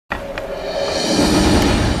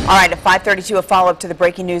All right, at 5:32, a follow-up to the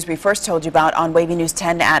breaking news we first told you about on Wavy News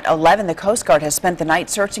 10 at 11. The Coast Guard has spent the night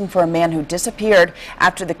searching for a man who disappeared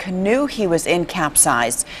after the canoe he was in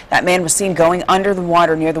capsized. That man was seen going under the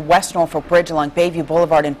water near the West Norfolk Bridge along Bayview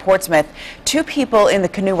Boulevard in Portsmouth. 2 people in the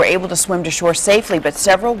canoe were able to swim to shore safely, but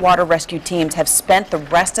several water rescue teams have spent the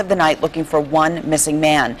rest of the night looking for one missing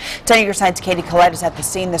man. 10 on your side's Katie Collette is at the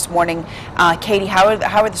scene this morning. Katie, how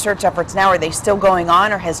are the search efforts now? Are they still going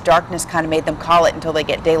on, or has darkness kind of made them call it until they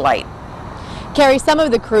get daylight? Carrie, some of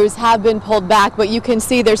the crews have been pulled back, but you can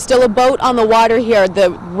see there's still a boat on the water here. The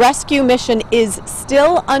rescue mission is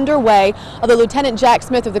still underway, although Lieutenant Jack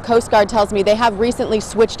Smith of the Coast Guard tells me they have recently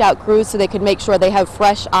switched out crews so they could make sure they have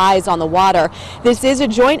fresh eyes on the water. This is a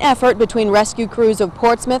joint effort between rescue crews of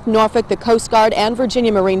Portsmouth, Norfolk, the Coast Guard, and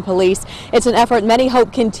Virginia Marine Police. It's an effort many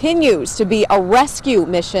hope continues to be a rescue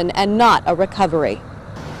mission and not a recovery.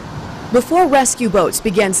 Before rescue boats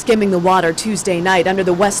began skimming the water Tuesday night under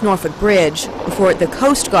the West Norfolk Bridge, before the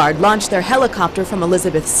Coast Guard launched their helicopter from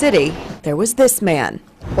Elizabeth City, there was this man.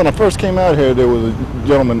 When I first came out here, there was a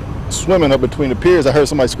gentleman swimming up between the piers. I heard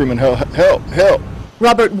somebody screaming, "Help, help, help."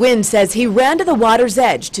 Robert Wynn says he ran to the water's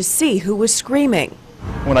edge to see who was screaming.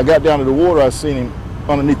 When I got down to the water, I seen him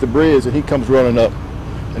underneath the bridge, and he comes running up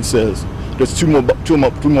and says, "There's two more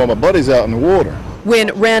of my buddies out in the water."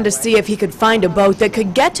 Wynn ran to see if he could find a boat that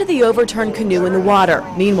could get to the overturned canoe in the water.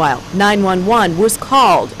 Meanwhile, 911 was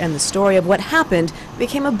called, and the story of what happened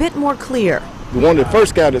became a bit more clear. The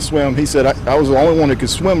first guy that swam, he said I was the only one that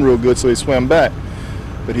could swim real good, so he swam back.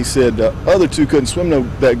 But he said the other 2 couldn't swim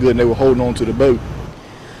that good, and they were holding on to the boat.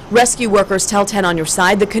 Rescue workers tell 10 on your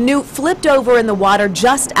side the canoe flipped over in the water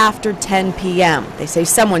just after 10 p.m. They say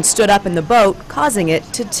someone stood up in the boat, causing it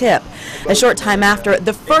to tip. A short time after,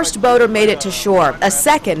 the first boater made it to shore. A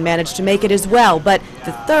second managed to make it as well, but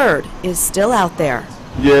the third is still out there.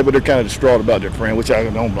 Yeah, but they're kind of distraught about their friend, which I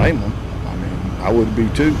don't blame them. I mean, I would be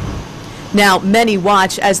too. Now, many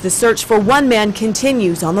watch as the search for one man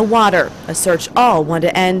continues on the water. A search all want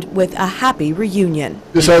to end with a happy reunion.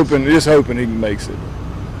 Just hoping he makes it.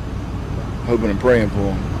 Hoping and praying for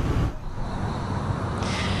him.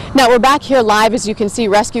 Now we're back here live, as you can see,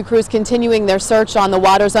 rescue crews continuing their search on the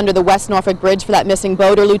waters under the West Norfolk Bridge for that missing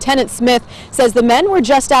boater. Lieutenant Smith says the men were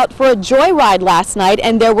just out for a joyride last night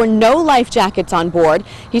and there were no life jackets on board.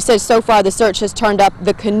 He says so far the search has turned up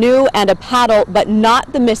the canoe and a paddle, but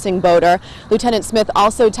not the missing boater. Lieutenant Smith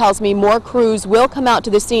also tells me more crews will come out to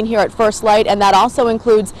the scene here at First Light, and that also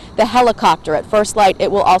includes the helicopter at First Light.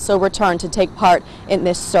 It will also return to take part in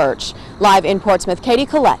this search. Live in Portsmouth, Katie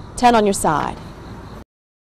Collette, 10 on your side.